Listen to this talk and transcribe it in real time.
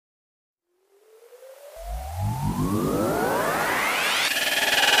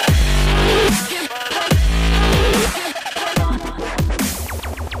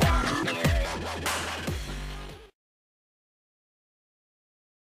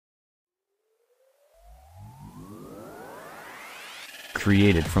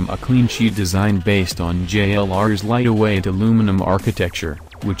created from a clean sheet design based on JLR's lightweight aluminum architecture,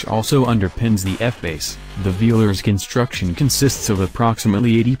 which also underpins the F-base. The Velar's construction consists of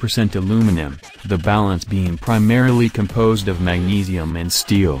approximately 80% aluminum, the balance being primarily composed of magnesium and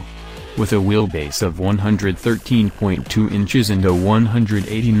steel. With a wheelbase of 113.2 inches and a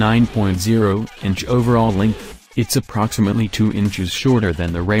 189.0-inch overall length, it's approximately 2 inches shorter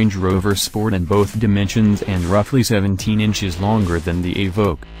than the Range Rover Sport in both dimensions and roughly 17 inches longer than the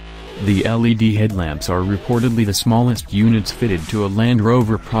Evoque. The LED headlamps are reportedly the smallest units fitted to a Land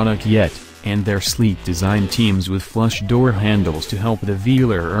Rover product yet, and their sleek design teams with flush door handles to help the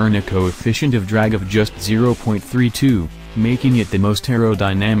Velar earn a coefficient of drag of just 0.32, making it the most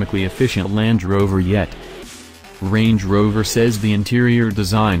aerodynamically efficient Land Rover yet. Range Rover says the interior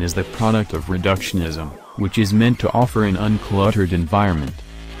design is the product of reductionism, which is meant to offer an uncluttered environment.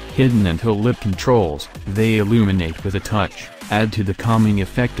 Hidden until lip controls, they illuminate with a touch, add to the calming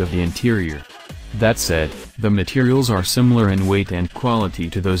effect of the interior. That said, the materials are similar in weight and quality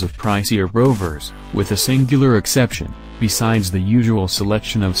to those of pricier Rovers, with a singular exception. Besides the usual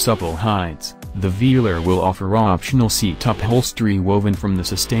selection of supple hides, the Velar will offer optional seat upholstery woven from the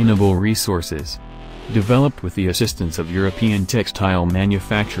sustainable resources. Developed with the assistance of European textile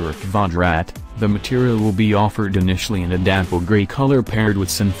manufacturer Kvadrat, the material will be offered initially in a dapple gray color paired with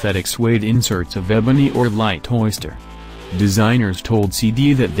synthetic suede inserts of ebony or light oyster. Designers told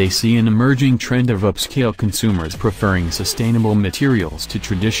CD that they see an emerging trend of upscale consumers preferring sustainable materials to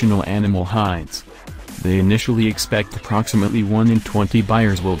traditional animal hides. They initially expect approximately 1 in 20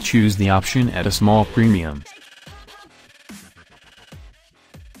 buyers will choose the option at a small premium.